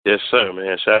Yes, sir,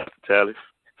 man. Shout out to Tally,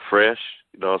 Fresh,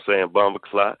 you know what I'm saying, Bomber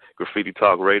Clock, Graffiti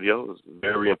Talk Radio. It's a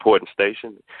very important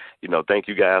station. You know, thank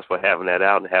you guys for having that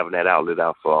out and having that outlet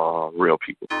out for real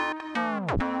people.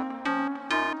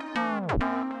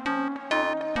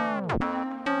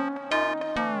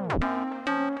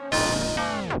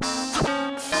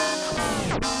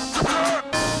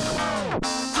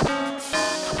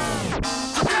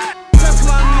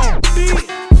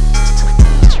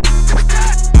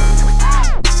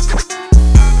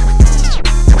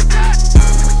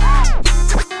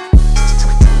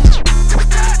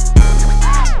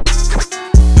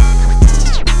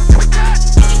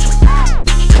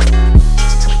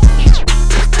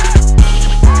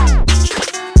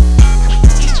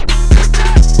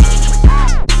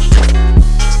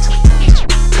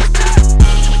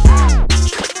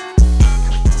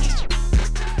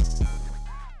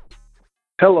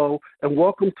 Hello, and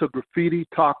welcome to Graffiti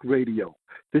Talk Radio.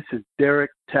 This is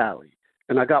Derek Talley,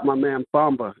 and I got my man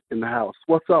Bamba in the house.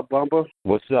 What's up, Bamba?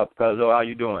 What's up, Cuzzo? How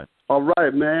you doing? All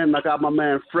right, man. I got my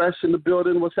man Fresh in the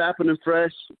building. What's happening,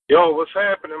 Fresh? Yo, what's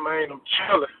happening, man? I'm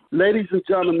chilling. Ladies and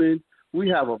gentlemen, we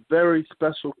have a very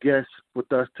special guest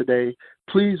with us today.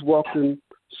 Please welcome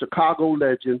Chicago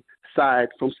legend Psyde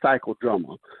from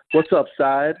PsychoDrama. What's up,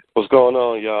 Psyde? What's going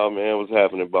on, y'all, man? What's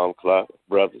happening, Bomber Clock,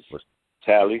 brothers?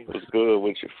 Tally, what's good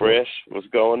with you? Fresh, what's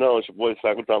going on? It's your boy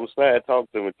PsychoDrama Psyde. Talk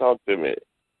to me.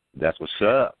 That's what's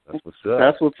up.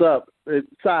 That's what's up.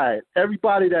 Psyde,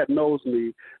 everybody that knows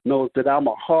me knows that I'm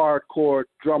a hardcore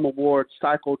Drum Award,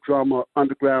 psychodrama,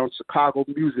 underground Chicago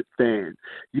music fan.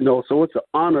 You know, so it's an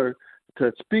honor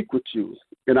to speak with you.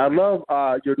 And I love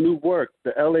your new work,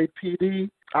 the LAPD.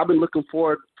 I've been looking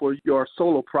forward for your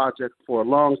solo project for a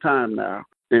long time now.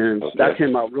 And that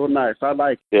came out real nice. I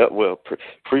like it. Yeah, well,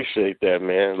 appreciate that,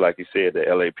 man. Like you said, the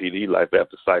LAPD, Life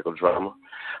After Psychodrama.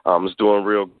 It's doing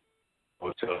real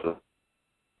good to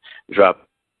drop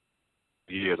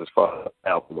years as far as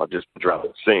album. I just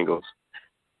dropping singles.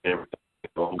 And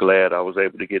I'm glad I was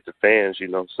able to get the fans, you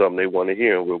know, something they want to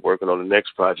hear. And we're working on the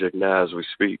next project now as we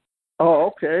speak. Oh,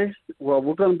 okay. Well,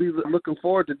 we're going to be looking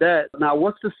forward to that. Now,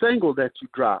 what's the single that you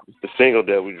dropped? The single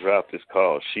that we dropped is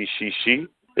called She.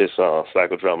 It's on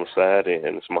PsychoDrama Psyde,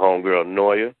 and it's my homegirl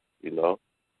Noia, you know.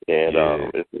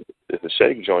 And it's a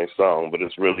shake joint song, but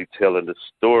it's really telling the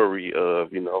story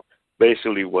of, you know,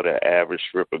 basically what an average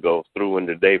stripper goes through in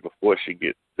the day before she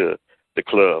gets to the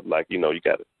club. Like, you know, you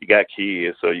got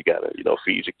kids, so you got to, you know,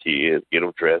 feed your kids, get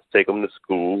them dressed, take them to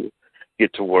school,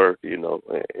 get to work, you know,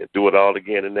 and do it all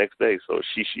again the next day. So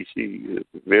She is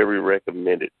very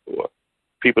recommended for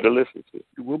people to listen to.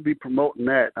 We'll be promoting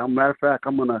that. As a matter of fact,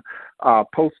 I'm gonna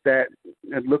post that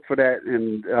and look for that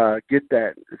and get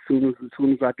that as soon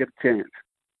as I get a chance.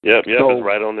 Yep, so, it's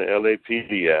right on the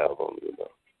LAPD album. You know.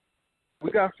 We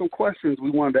got some questions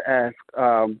we wanted to ask.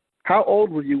 How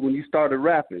old were you when you started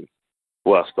rapping?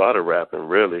 Well, I started rapping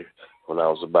really when I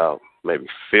was about maybe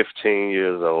 15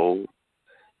 years old,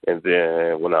 and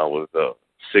then when I was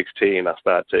 16, I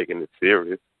started taking it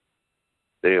serious.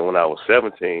 Then when I was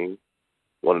 17.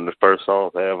 One of the first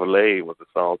songs I ever laid was a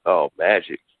song called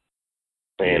Magic,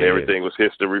 and everything was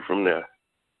history from there.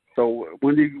 So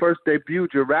when you first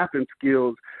debuted your rapping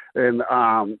skills and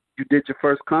you did your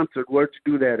first concert, where'd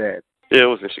you do that at? Yeah, it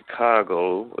was in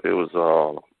Chicago. It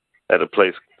was at a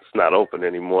place that's not open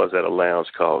anymore. It's at a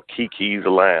lounge called Kiki's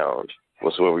Lounge.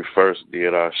 Was where we first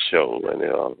did our show, and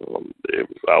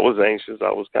I was anxious.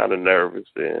 I was kind of nervous,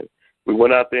 and we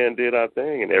went out there and did our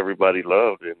thing, and everybody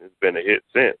loved it, and it's been a hit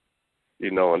since. You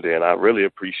know, and then I really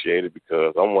appreciate it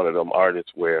because I'm one of them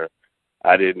artists where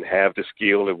I didn't have the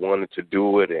skill and wanted to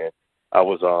do it, and I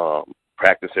was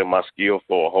practicing my skill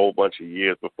for a whole bunch of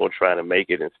years before trying to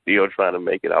make it and still trying to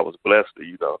make it. I was blessed to,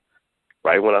 you know,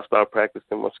 right when I started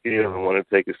practicing my skill and wanted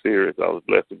to take it serious, I was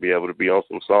blessed to be able to be on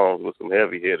some songs with some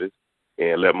heavy hitters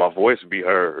and let my voice be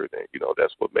heard, and, you know,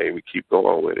 that's what made me keep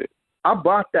going with it. I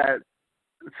bought that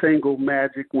single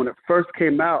Magic when it first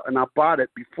came out, and I bought it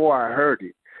before I heard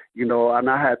it. You know, and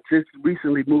I had just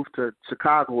recently moved to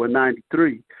Chicago in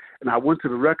 '93, and I went to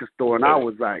the record store, and I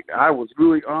was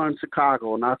really on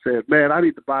Chicago, and I said, man, I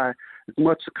need to buy as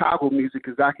much Chicago music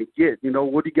as I could get. You know,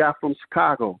 what do you got from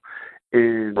Chicago?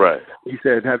 And he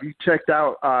said, have you checked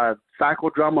out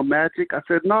PsychoDrama Magic? I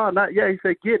said, no, not yet. He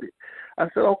said, get it. I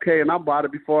said, okay, and I bought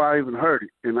it before I even heard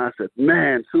it. And I said,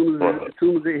 man, as soon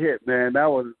as it hit, man, that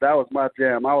was my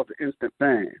jam. I was an instant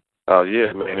fan. Oh,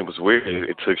 yeah, man, it was weird.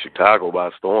 It took Chicago by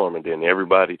storm, and then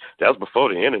everybody, that was before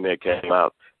the internet came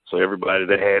out, so everybody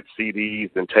that had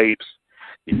CDs and tapes,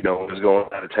 you know, was going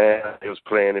out of town, they was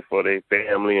playing it for their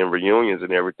family and reunions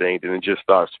and everything, then it just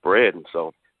started spreading.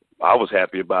 So I was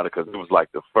happy about it because it was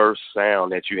like the first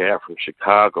sound that you have from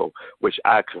Chicago, which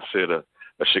I consider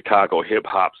a Chicago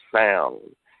hip-hop sound,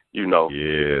 you know.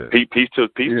 Yeah. Peace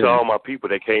to all my people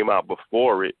that came out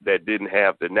before it that didn't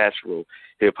have the natural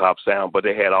hip-hop sound, but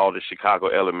they had all the Chicago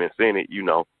elements in it, you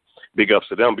know. Big ups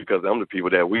to them because them the people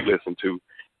that we listen to.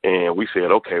 And we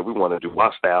said, okay, we want to do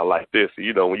our style like this.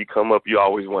 You know, when you come up, you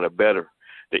always want to better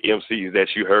the MCs that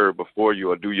you heard before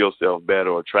you or do yourself better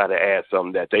or try to add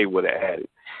something that they would have added.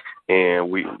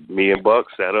 And me and Buck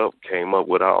sat up, came up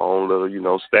with our own little, you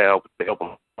know, style with the help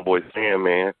of my boy Sam,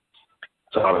 man.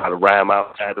 Taught how to rhyme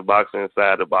outside the box and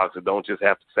inside the box. It don't just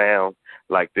have to sound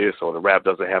like this, or the rap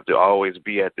doesn't have to always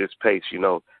be at this pace, you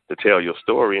know, to tell your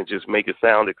story and just make it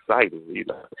sound exciting, you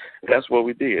know. That's what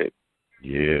we did.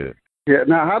 Yeah. Yeah.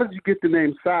 Now, how did you get the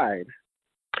name Psyde?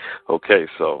 Okay,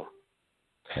 so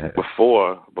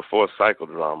before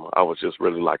PsychoDrama, I was just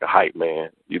really like a hype man.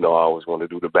 You know, I always wanted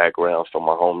to do the backgrounds for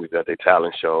my homies at their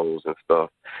talent shows and stuff.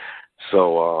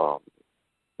 So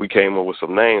we came up with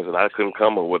some names, and I couldn't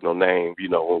come up with no name, you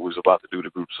know, when we was about to do the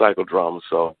group PsychoDrama.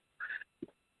 So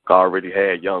I already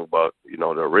had Young Buck, you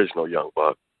know, the original Young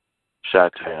Buck,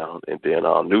 Chi-Town, and then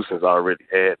Nuisance already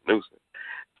had Nuisance.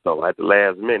 So at the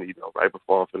last minute, you know, right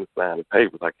before I'm finna sign the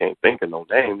papers, I can't think of no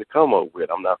name to come up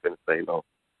with. I'm not finna say no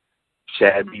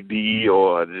Shabby D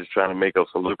or just trying to make up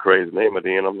some little crazy name. At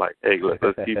the end, I'm like, hey,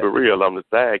 let's keep it real. I'm the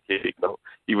sidekick. You know,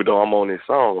 even though I'm on this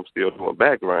song, I'm still doing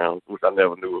backgrounds, which I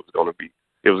never knew it was gonna be.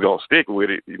 It was gonna stick with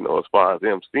it, you know, as far as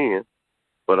MCing.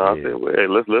 But I said, well, hey,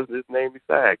 let's just name me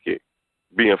sidekick.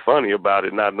 Being funny about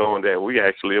it, not knowing that we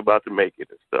actually about to make it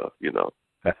and stuff, you know.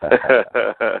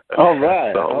 All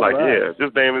right. So I'm like, yeah,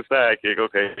 just name it sidekick.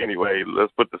 Okay, anyway,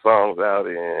 let's put the songs out.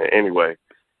 And anyway,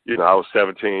 you know, I was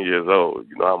 17 years old.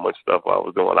 You know how much stuff I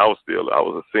was doing. I was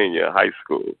a senior in high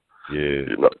school. Yeah.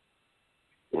 You know,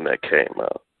 when that came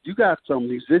out. You got some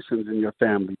musicians in your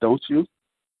family, don't you?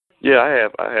 Yeah,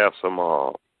 I have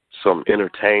some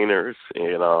entertainers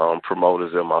and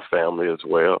promoters in my family as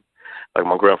well. Like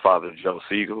my grandfather, Joe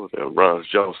Siegel, that runs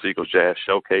Joe Siegel Jazz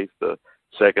Showcase, the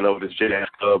second oldest jazz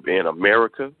club in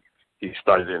America. He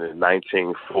started it in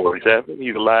 1947.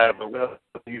 He's alive and well.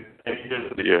 He's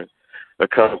here.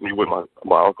 Accompanied with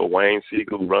my Uncle Wayne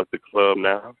Siegel, who runs the club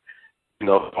now. You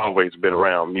know, I've always been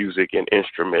around music and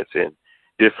instruments and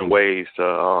different ways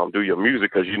to do your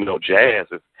music because, you know, jazz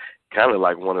is kind of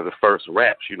like one of the first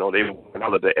raps. You know, they went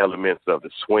all of the elements of the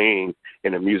swing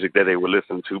and the music that they were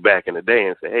listening to back in the day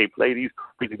and say, hey, play these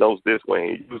crazy notes this way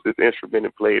and use this instrument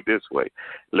and play it this way.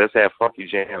 Let's have funky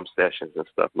jam sessions and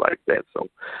stuff like that. So,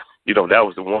 you know, that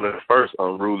was one of the first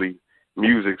unruly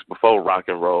musics before rock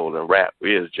and roll and rap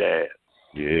is jazz.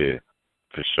 Yeah,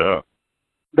 for sure.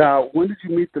 Now, when did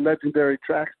you meet the legendary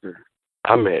Traxter?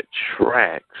 I met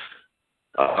Trax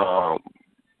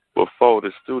before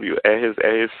the studio, at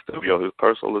his studio, his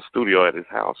personal studio at his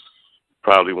house,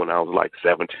 probably when I was like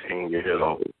 17 years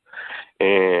old.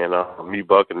 And me,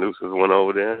 Buck, and Nuisance went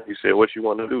over there. He said, what you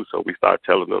want to do? So we started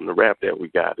telling them the rap that we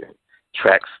got in.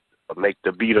 Tracks make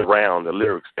the beat around the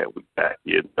lyrics that we got,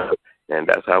 you know? And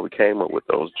that's how we came up with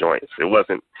those joints. It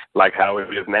wasn't like how it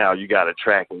is now. You got a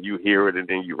track and you hear it and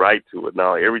then you write to it.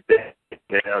 No, everything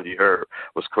down you heard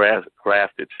was crafted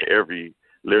to every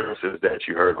lyricist that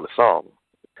you heard on the song.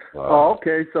 Wow. Oh,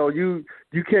 okay. So you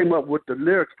came up with the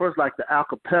lyrics first, like the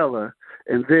acapella,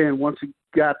 and then once you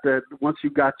got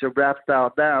your rap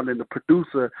style down, then the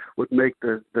producer would make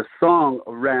the song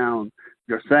around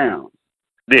your sound.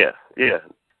 Yeah.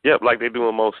 Yep, like they do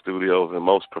in most studios and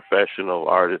most professional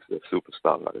artists and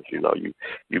superstar artists. You know,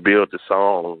 you build the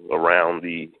song around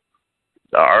the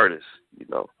artist, you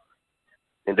know.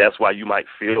 And that's why you might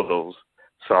feel those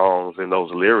songs and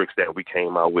those lyrics that we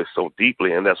came out with so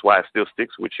deeply, and that's why it still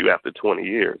sticks with you after 20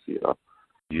 years, you know.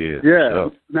 Yeah. Yeah.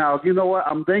 Now, you know what?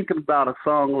 I'm thinking about a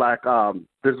song like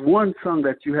there's one song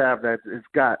that you have that it's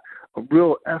got a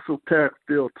real esoteric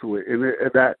feel to it, and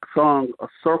that song, A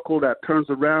Circle That Turns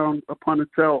Around Upon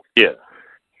Itself. Yeah.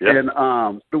 Yep.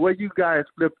 And the way you guys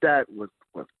flipped that was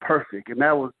perfect, and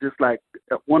that was just like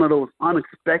one of those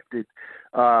unexpected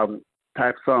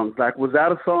type songs. Like, was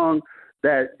that a song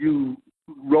that you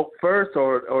wrote first,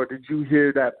 or did you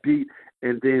hear that beat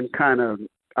and then kind of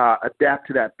adapt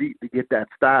to that beat to get that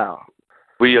style?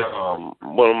 We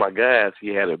one of my guys, he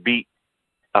had a beat.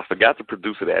 I forgot the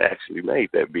producer that actually made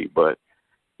that beat, but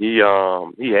he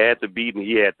had the beat and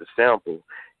he had the sample,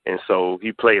 and so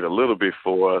he played a little bit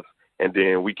for us, and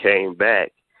then we came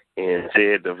back and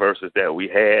said the verses that we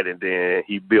had, and then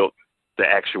he built the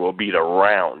actual beat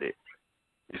around it.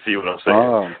 You see what I'm saying?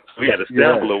 Oh, so we had a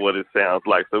sample of what it sounds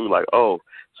like. So we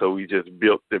so we just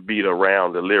built the beat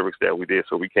around the lyrics that we did.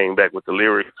 So we came back with the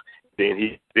lyrics, then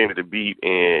he extended the beat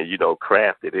and,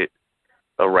 crafted it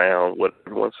around what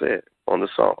everyone said on the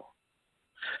song.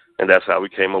 And that's how we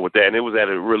came up with that. And it was at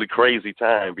a really crazy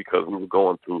time because we were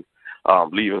going through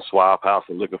leaving Swap House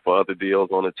and looking for other deals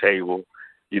on the table,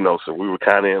 so we were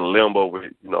kind of in limbo with,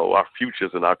 our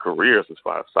futures and our careers as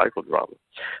far as psychodrama.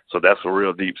 So that's a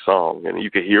real deep song. And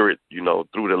you can hear it,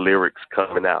 through the lyrics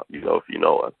coming out, if you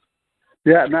know us.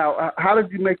 Yeah. Now, how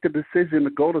did you make the decision to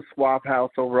go to Swap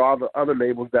House over all the other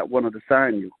labels that wanted to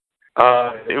sign you?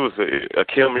 It was a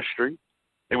chemistry.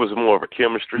 It was more of a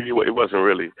chemistry. It wasn't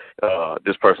really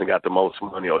this person got the most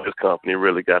money or this company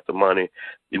really got the money.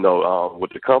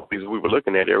 With the companies we were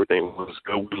looking at, everything was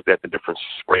good. We looked at the different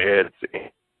spreads and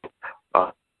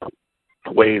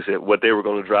ways that what they were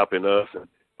going to drop in us, and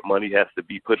money has to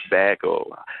be put back, or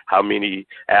how many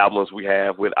albums we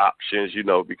have with options,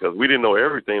 because we didn't know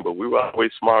everything, but we were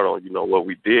always smart on, what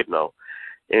we did know.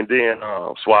 And then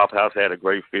Swap House had a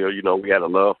great feel. We had a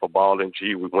love for Ball and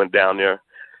G. We went down there,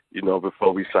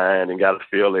 before we signed and got a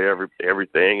feel of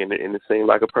everything, and it seemed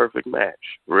like a perfect match,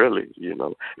 really,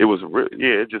 It was,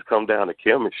 it just come down to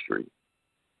chemistry.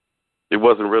 It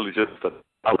wasn't really just a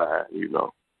line,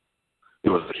 It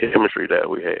was the chemistry that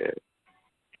we had.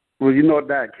 Well,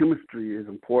 that chemistry is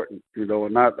important,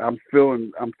 and I'm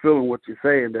feeling what you're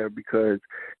saying there, because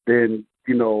then,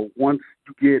 once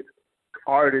you get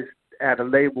artists at a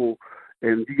label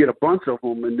and you get a bunch of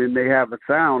them and then they have a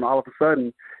sound, all of a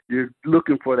sudden you're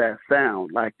looking for that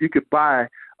sound. Like you could buy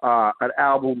an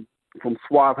album from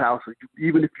Swap House,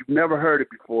 even if you've never heard it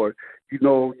before, you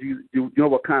know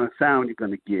what kind of sound you're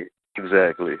going to get.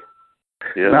 Exactly.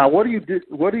 Yeah. Now, what do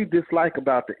you dislike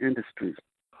about the industry?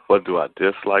 What do I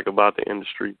dislike about the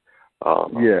industry?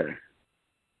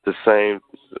 The same,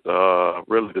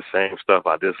 really the same stuff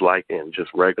I dislike in just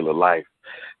regular life.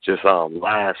 Just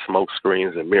lies, smoke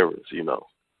screens, and mirrors,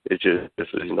 It's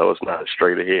it's not a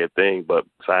straight ahead thing, but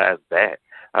besides that,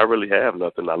 I really have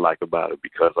nothing I like about it,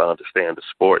 because I understand the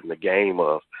sport and the game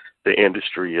of the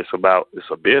industry. It's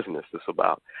a business. It's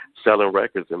about selling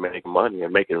records and making money,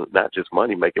 and making not just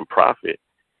money, making profit.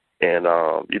 And,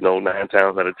 9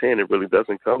 times out of 10, it really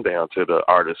doesn't come down to the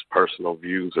artist's personal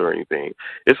views or anything.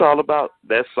 It's all about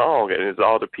that song, and it's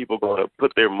all the people going to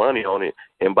put their money on it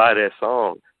and buy that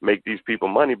song, make these people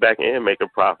money back and make a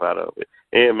profit out of it,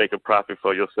 and make a profit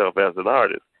for yourself as an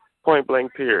artist. Point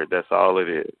blank, period. That's all it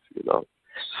is,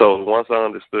 So once I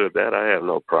understood that, I have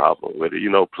no problem with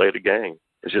it. Play the game.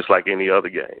 It's just like any other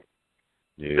game.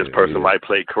 This person might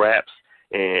play craps,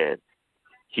 and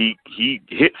he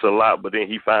hits a lot, but then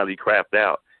he finally crapped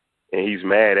out, and he's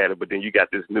mad at it. But then you got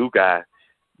this new guy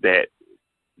that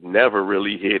never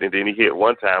really hit, and then he hit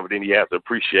one time, but then he has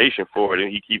appreciation for it,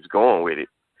 and he keeps going with it.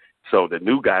 So the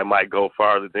new guy might go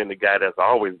farther than the guy that's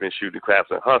always been shooting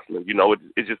craps and hustling.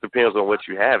 It just depends on what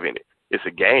you have in it. It's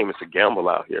a game. It's a gamble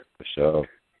out here. For sure.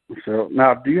 So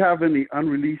now, do you have any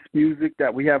unreleased music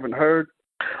that we haven't heard?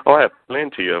 Oh, I have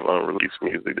plenty of unreleased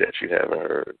music that you haven't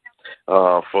heard.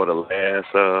 For the last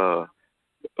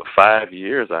 5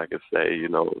 years, I could say,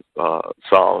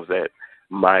 songs that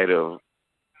might have,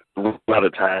 a lot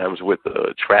of times with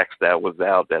the tracks that was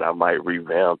out that I might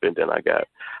revamp, and then I got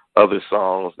other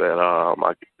songs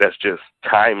that that's just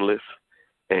timeless.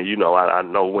 And, I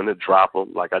know when to drop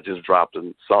them. Like I just dropped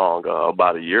a song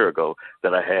about a year ago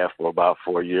that I had for about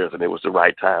 4 years, and it was the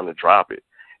right time to drop it.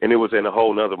 And it was in a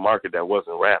whole nother market that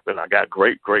wasn't rap, and I got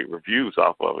great reviews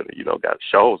off of it, got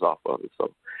shows off of it. So,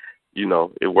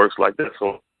 it works like that.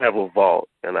 So I have a vault,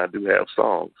 and I do have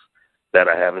songs that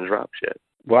I haven't dropped yet.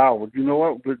 Wow. Well, you know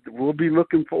what? We'll be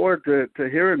looking forward to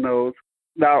hearing those.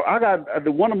 Now, I got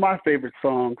one of my favorite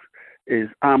songs is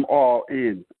 "I'm All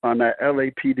In" on that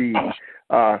LAPD.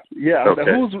 Okay.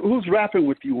 Who's rapping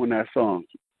with you on that song?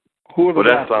 Who are the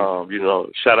that's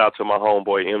shout out to my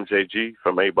homeboy MJG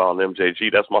from A-Ball and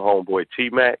MJG. That's my homeboy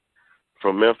T-Mac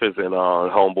from Memphis, and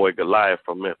homeboy Goliath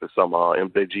from Memphis. Some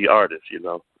MJG artists.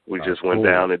 We just went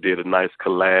down and did a nice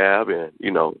collab, and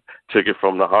took it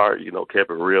from the heart. Kept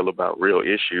it real about real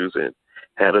issues, and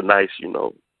had a nice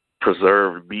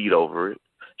preserved beat over it.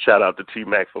 Shout out to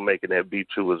T-Mac for making that beat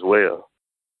too as well.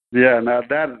 Yeah, now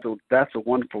that's a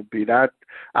wonderful beat.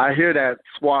 I hear that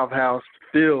Suave House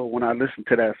feel when I listen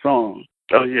to that song.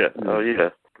 Oh yeah,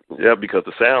 because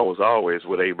the sound was always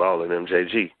with A-Ball and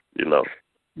MJG.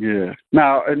 Yeah.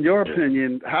 Now, in your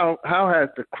opinion, how has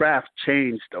the craft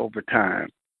changed over time?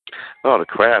 Oh, the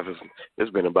craft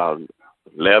it's been about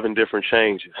 11 different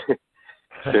changes.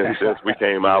 Since we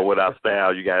came out with our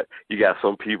style, you got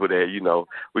some people that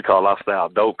we call our style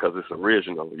dope because it's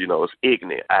original. It's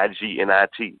ignorant,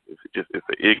 IGNIT. It's an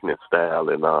ignorant style,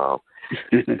 and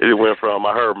It went from,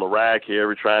 I heard Mariah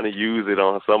Carey trying to use it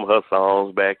on some of her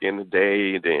songs back in the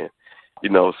day, and then,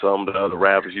 some of the other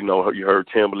rappers, you heard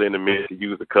Timberland and Missy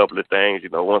use a couple of things.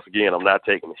 Once again, I'm not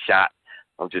taking a shot.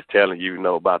 I'm just telling you,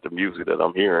 about the music that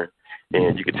I'm hearing.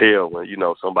 And you can tell when,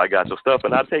 somebody got your stuff,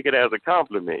 and I take it as a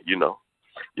compliment, You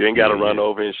ain't got to run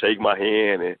over and shake my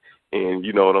hand and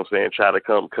you know what I'm saying, try to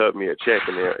come cut me a check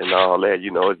and all that.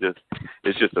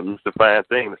 It's just a mystifying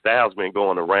thing. The style's been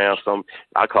going around.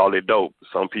 I call it dope.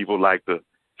 Some people like to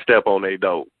step on their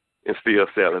dope and still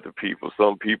sell it to people.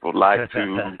 Some people like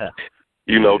to,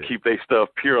 keep their stuff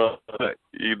pure, and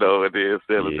then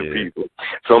sell it to people.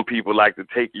 Some people like to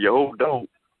take your dope,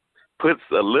 put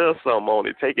a little something on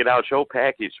it, take it out your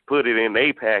package, put it in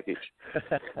their package,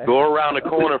 go around the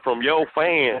corner from your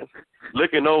fans,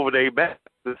 looking over their back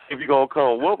to see if you're going to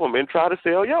come whoop them and try to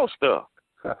sell your stuff.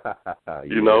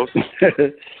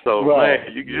 So, right.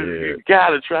 Man, you got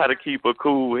to try to keep a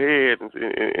cool head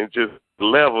and just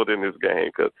leveled in this game,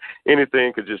 because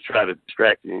anything could just try to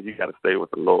distract you, and you got to stay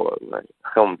with the Lord. Like,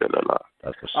 alhamdulillah.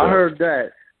 That's for sure. I heard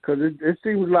that, because it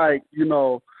seems like, when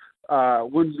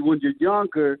you're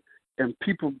younger and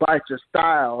people bite your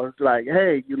style, it's like,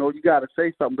 hey, you got to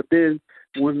say something. But then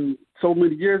when so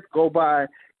many years go by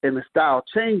and the style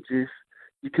changes,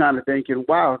 you kind of thinking,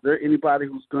 wow, is there anybody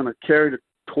who's going to carry the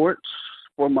torch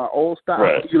for my old style?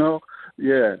 Right.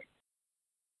 Yeah.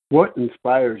 What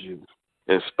inspires you?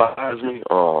 Inspires me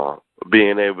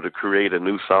being able to create a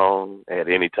new song at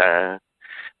any time,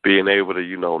 being able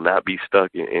to, not be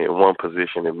stuck in one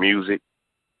position in music.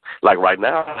 Like right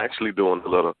now, I'm actually doing a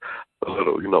little,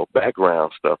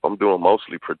 background stuff. I'm doing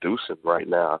mostly producing right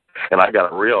now, and I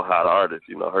got a real hot artist.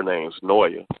 Her name's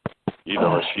Noia.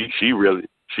 And she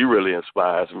really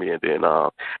inspires me. And then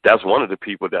that's one of the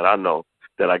people that I know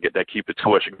that keep the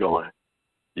torch going.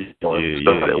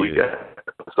 That we got.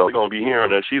 So we're gonna be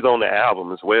hearing her. She's on the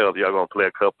album as well. Y'all gonna play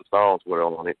a couple of songs with her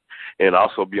on it, and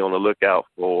also be on the lookout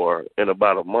for, in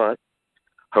about a month,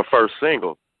 her first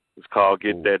single. It's called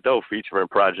 "Get That Dope," featuring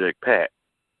Project Pat.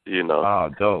 Oh,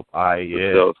 dope.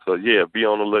 So be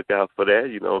on the lookout for that.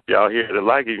 If y'all hear it and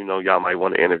like it, y'all might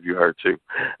want to interview her too.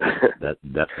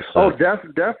 That's for sure.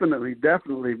 Definitely,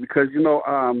 because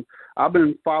I've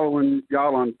been following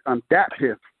y'all on Dat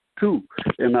Piff too,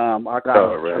 and I got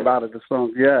a lot of the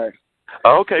songs. Yeah.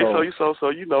 Okay, so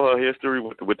you know her history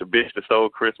with the Bitch That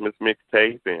Sold Christmas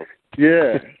mixtape and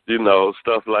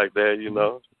stuff like that.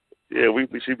 Yeah,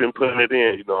 she been putting it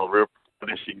in, real.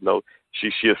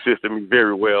 She assisted me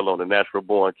very well on the Natural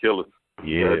Born Killers.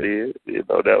 Yeah,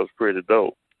 that was pretty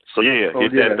dope. So get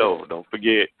that dope. Don't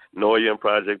forget Noia and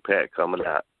Project Pat coming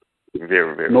out.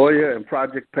 Very, very Noia and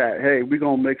Project Pat. Hey, we're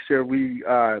gonna make sure we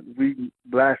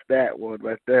blast that one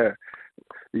right there.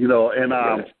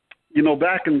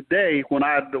 Back in the day when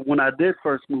I did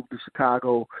first move to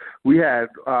Chicago, we had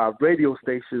radio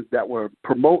stations that were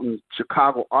promoting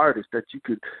Chicago artists that you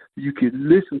could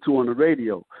listen to on the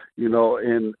radio.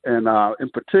 And in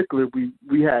particular,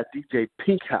 we had DJ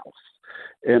Pink House.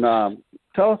 And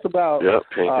tell us about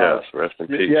Pink House, rest in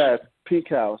peace. Yeah, Pink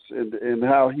House, and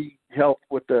how he helped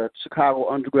with the Chicago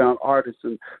underground artists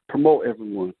and promote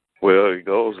everyone. Well, it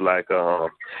goes like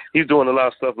he's doing a lot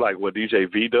of stuff like what DJ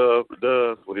V-Dub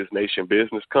does with his Nation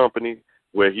Business Company,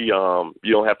 where he you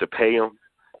don't have to pay him,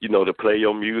 to play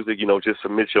your music. Just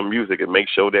submit your music and make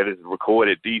sure that it's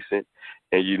recorded decent,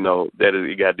 and that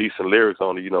it got decent lyrics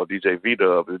on it. DJ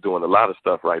V-Dub is doing a lot of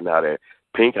stuff right now that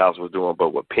Pink House was doing.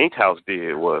 But what Pink House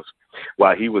did was,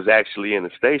 while he was actually in the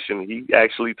station, he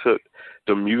actually took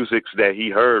the music that he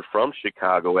heard from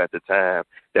Chicago at the time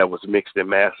that was mixed and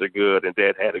mastered good and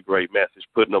that had a great message,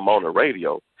 putting them on the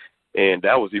radio. And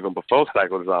that was even before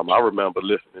PsychoDrama. I remember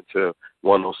listening to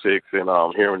 106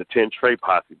 and hearing the 10 Trey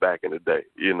Posse back in the day,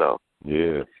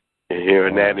 Yeah. And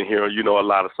hearing that and hearing, a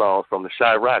lot of songs from the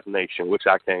Chirac Nation, which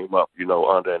I came up,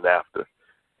 under and after,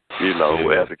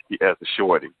 as a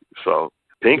shorty. So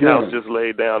Pink House just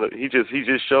laid down. He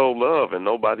just showed love, and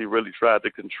nobody really tried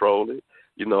to control it.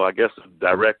 I guess the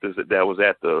directors that was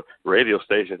at the radio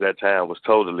stations at that time was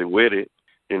totally with it.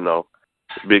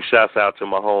 Big shouts out to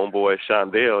my homeboy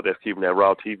Shondell that's keeping that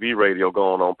Raw TV radio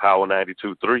going on Power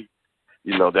 92.3.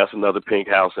 That's another Pink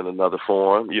House in another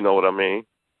form. You know what I mean?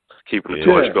 Keeping the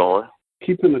torch going.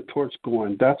 Keeping the torch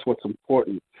going. That's what's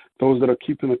important. Those that are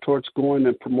keeping the torch going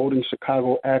and promoting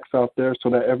Chicago acts out there so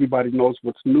that everybody knows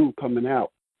what's new coming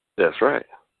out. That's right.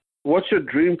 What's your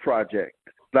dream project?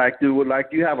 Like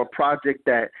you have a project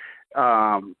that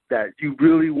you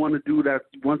really want to do, that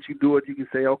once you do it, you can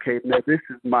say, okay, now this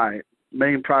is my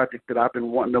main project that I've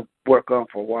been wanting to work on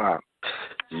for a while.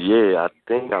 Yeah, I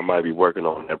think I might be working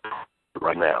on that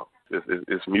right now.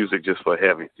 It's music just for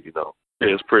heavy,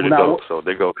 It's pretty dope, so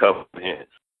they're going to cover hands.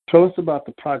 Tell us about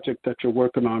the project that you're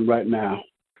working on right now.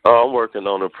 I'm working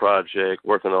on a project,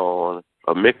 working on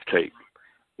a mixtape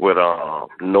with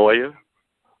Noia.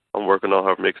 I'm working on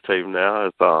her mixtape now.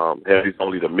 It's Heavy's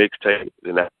Only the Mixtape,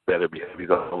 and that'll be Heavy's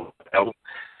on the album.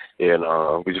 And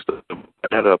we just put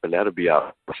that up, and that'll be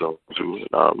out soon too.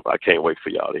 And I can't wait for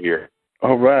y'all to hear it.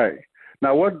 All right.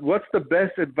 Now, what's the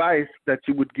best advice that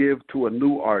you would give to a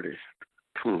new artist?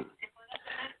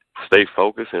 Stay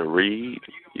focused and read.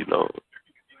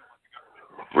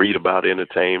 Read about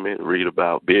entertainment, read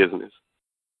about business.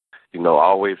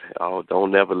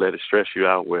 Don't never let it stress you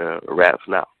out where rap's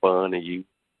not fun and you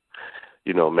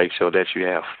make sure that you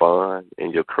have fun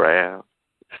in your craft.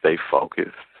 Stay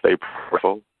focused, stay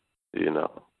prayerful,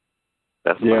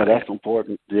 That's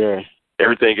important. Yeah.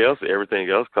 Everything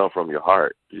else comes from your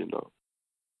heart,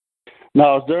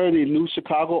 Now, is there any new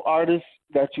Chicago artists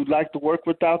that you'd like to work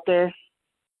with out there?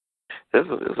 There's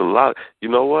a lot. You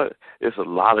know what? It's a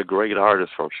lot of great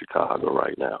artists from Chicago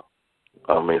right now.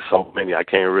 I mean, so many. I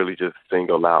can't really just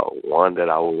single out one that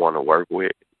I would want to work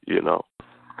with, Right.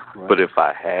 But if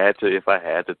I had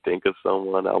to think of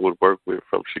someone I would work with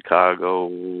from Chicago,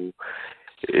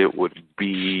 it would be.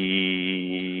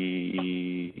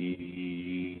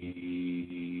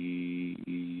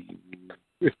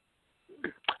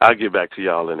 I'll get back to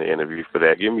y'all in the interview for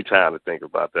that. Give me time to think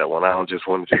about that one. I don't just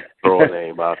want to just throw a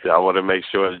name out there. I want to make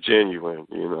sure it's genuine,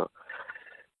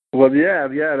 Well, yeah,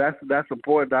 that's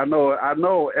important. I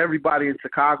know everybody in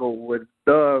Chicago would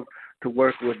love to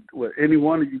work with any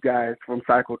one of you guys from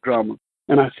PsychoDrama.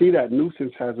 And I see that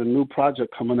Nuisance has a new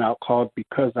project coming out called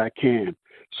Because I Can.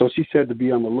 So she said to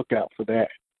be on the lookout for that.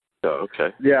 Oh,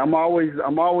 okay. Yeah, I'm always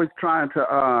trying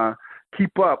to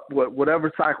keep up with whatever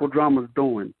PsychoDrama's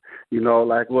doing. I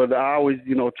always,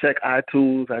 check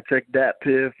iTunes, I check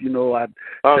DatPiff, I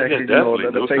check it,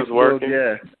 the Facebook, working.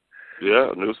 yeah.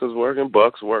 Yeah, Nuisance working,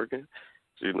 Buck's working.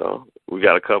 We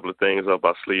got a couple of things up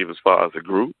our sleeve as far as a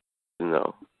group,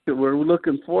 We're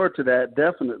looking forward to that,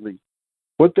 definitely.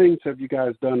 What things have you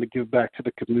guys done to give back to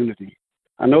the community?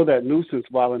 I know that Nuisance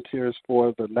volunteers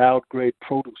for the Loud Grade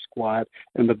Produce Squad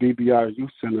and the BBR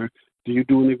Youth Center. Do you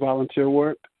do any volunteer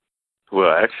work?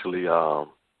 Well, actually, I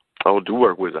do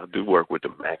work with the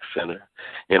Mac Center,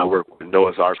 and I work with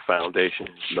Noah's Ark Foundation.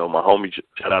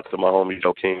 Shout out to my homie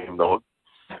Joakim Noah.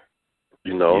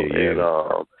 And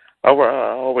I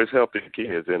always help the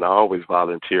kids, and I always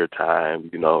volunteer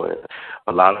time. And a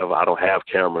lot of I don't have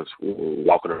cameras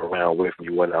walking around with me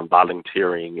when I'm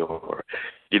volunteering or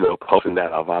posting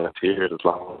that I volunteered as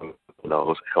long as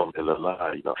it's helping a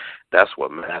lot. That's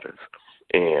what matters.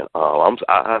 And I'm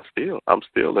still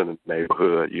in the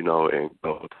neighborhood, and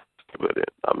go with it.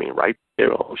 I mean, right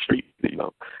there on the street,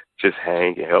 just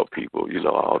hang and help people,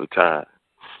 all the time.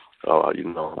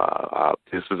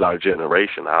 This is our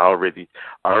generation. I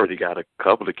already got a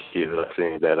couple of kids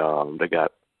saying that they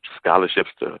got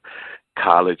scholarships to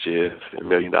colleges and $1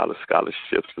 million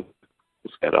scholarships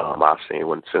that I've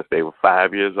seen since they were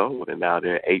 5 years old, and now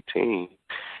they're 18.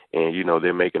 And,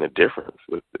 they're making a difference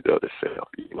with the other self.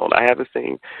 And I haven't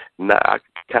seen, I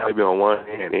can't be on one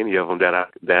hand, any of them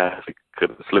that could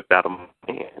have slipped out of my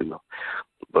hand,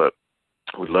 But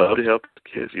we love to help the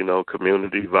kids,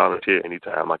 community, volunteer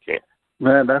anytime I can.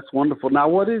 Man, that's wonderful. Now,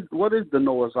 what is the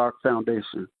Noah's Ark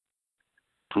Foundation?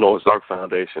 Noah's Ark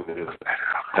Foundation is a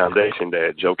foundation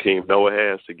that Joakim Noah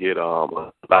has to get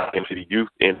into the youth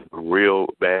in real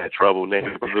bad trouble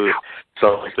neighborhood.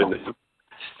 Something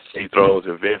he throws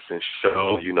events and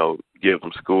shows, give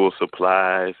them school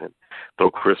supplies and throw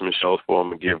Christmas shows for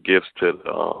them and give gifts to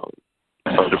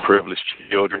underprivileged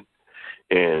children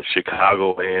in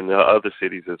Chicago and other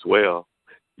cities as well,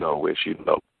 which,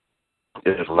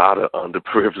 there's a lot of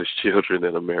underprivileged children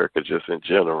in America just in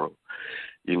general,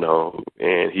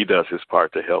 and he does his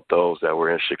part to help those that were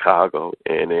in Chicago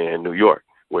and in New York,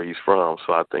 where he's from.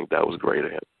 So I think that was great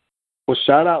of him. Well,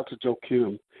 shout out to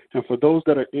Joakim. And for those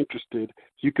that are interested,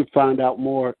 you can find out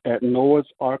more at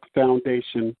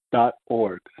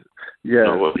noahsarkfoundation.org. Yeah.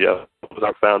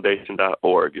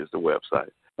 noahsarkfoundation.org is the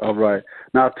website. All right.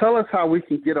 Now tell us how we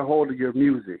can get a hold of your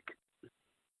music.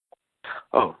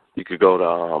 Oh, you could go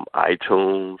to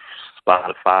iTunes,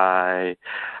 Spotify,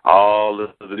 all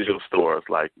of the digital stores.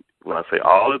 Like when I say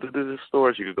all of the digital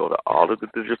stores, you could go to all of the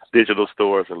digital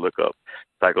stores and look up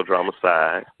PsychoDrama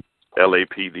Psyde,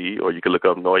 LAPD, or you can look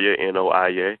up Noia,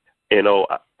 Noia,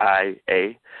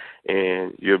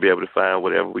 and you'll be able to find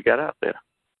whatever we got out there.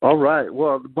 All right.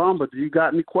 Well, Bomba, do you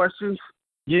got any questions?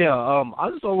 Yeah, I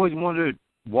just always wondered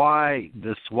why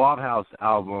the Swab House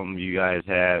album you guys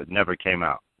had never came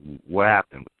out. What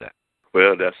happened with that?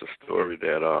 Well, that's a story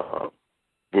that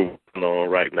we're working on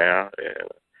right now, and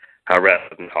I'd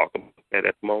rather than talk about that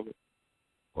at the moment.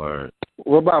 Word.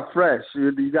 What about Fresh?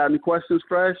 You got any questions,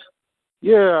 Fresh?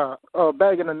 Yeah,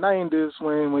 back in the 90s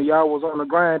when y'all was on the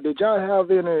grind, did y'all have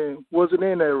was it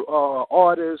any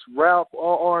artists, rap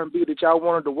or R&B that y'all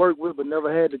wanted to work with but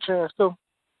never had the chance to?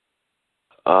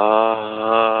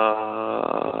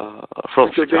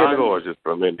 From Chicago or just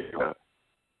from India?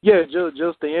 Yeah,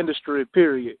 just the industry,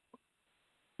 period.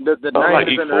 The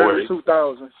 90s and the early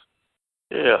 2000s.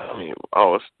 Yeah, I mean,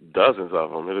 it's dozens of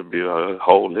them. It'll be a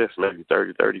whole list, maybe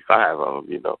 30, 35 of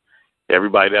them,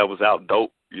 Everybody that was out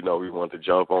dope, we wanted to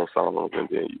jump on songs and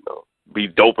then, be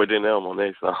doper than them on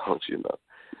their songs, So,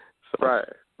 right.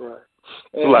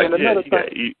 And another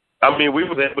thing. I mean, we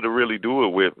was able to really do it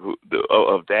with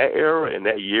of that era and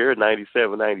that year,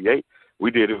 97, 98.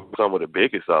 We did it with some of the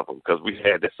biggest of them because we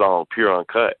had that song Pure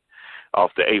Uncut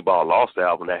off the 8-Ball Lost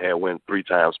album that had went 3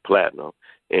 times platinum.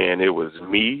 And it was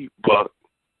me, Buck,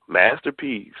 Master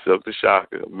P, Silk the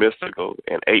Shocker, Mystical,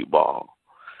 and 8-Ball.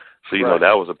 So,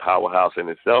 that was a powerhouse in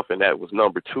itself, and that was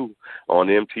number 2 on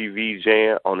MTV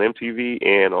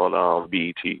and on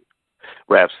BET,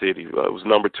 Rap City. It was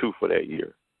number 2 for that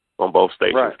year on both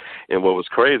stations. Right. And what was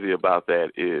crazy about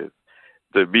that is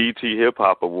the BET Hip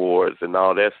Hop Awards and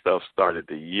all that stuff started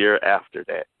the year after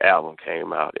that album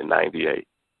came out in 98.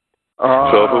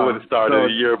 So if it would have started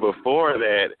a year before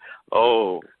that,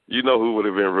 who would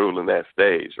have been ruling that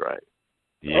stage, right?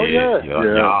 Yeah.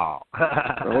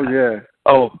 Oh, yeah.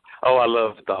 I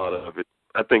love the thought of it.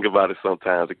 I think about it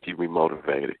sometimes to keep me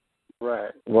motivated.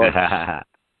 Right. Well,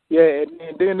 yeah,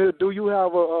 and then do you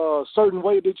have a certain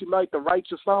way that you like to write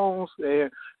your songs?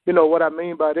 And what I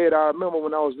mean by that, I remember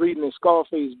when I was reading in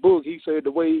Scarface's book, he said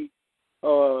the way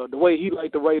he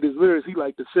liked to write his lyrics, he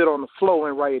liked to sit on the floor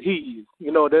and write his.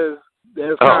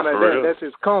 That's kind of that's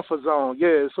his comfort zone.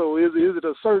 Yeah. So is it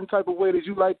a certain type of way that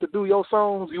you like to do your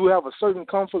songs? You have a certain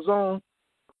comfort zone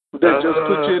that just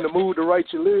puts you in the mood to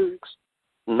write your lyrics?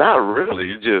 Not really.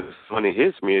 It just when it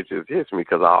hits me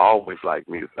because I always like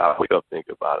music. I wake up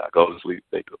thinking about it. I go to sleep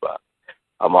thinking about it.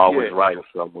 I'm always writing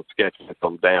something, sketching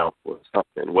something down for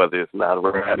something, whether it's not a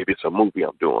rap, maybe it's a movie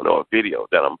I'm doing or a video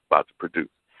that I'm about to produce.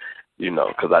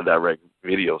 Because I direct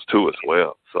videos too as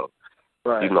well. So.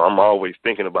 Right. I'm always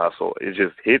thinking about, so it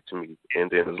just hits me. And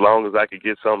then as long as I can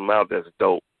get something out that's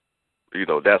dope,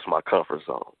 that's my comfort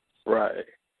zone. Right.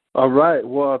 All right.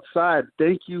 Well, Psyde,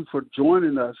 thank you for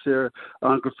joining us here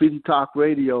on Graffiti Talk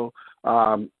Radio.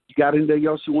 You got anything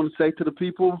else you want to say to the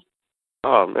people?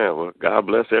 Oh, man, well, God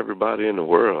bless everybody in the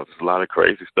world. There's a lot of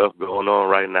crazy stuff going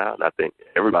on right now, and I think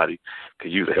everybody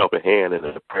could use a helping hand in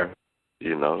a prayer,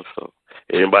 so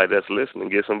anybody that's listening,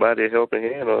 get somebody a helping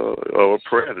hand or a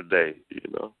prayer today,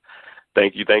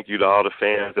 Thank you to all the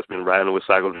fans that's been riding with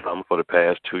PsychoDrama for the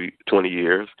past 20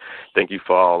 years. Thank you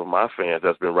for all of my fans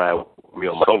that's been riding with me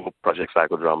on my solo project,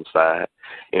 PsychoDrama Psyde.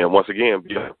 And once again,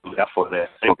 be out for that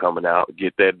thing coming out.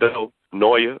 Get that dough.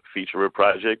 Noia featuring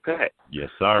Project Pat. Yes,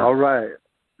 sir. All right.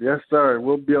 Yes, sir.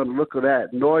 We'll be on the look of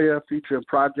that. Noia featuring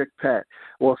Project Pat.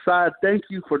 Well, Psyde, thank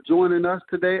you for joining us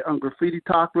today on Graffiti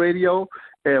Talk Radio.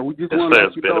 And we just want to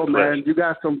let you know, man, you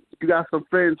got some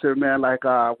friends here, man. Like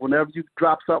whenever you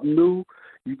drop something new,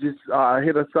 you just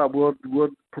hit us up. We'll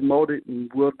promote it and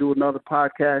we'll do another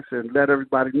podcast and let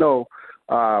everybody know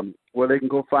where they can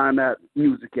go find that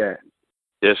music at.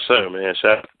 Yes, sir, man.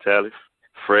 Shout out to Tally,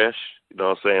 Fresh.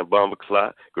 Bomber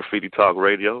Clot, Graffiti Talk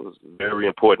Radio is a very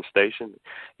important station.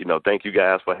 Thank you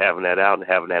guys for having that out and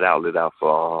having that outlet out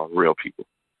for real people.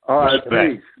 All right,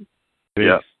 peace.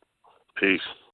 Yeah. Peace.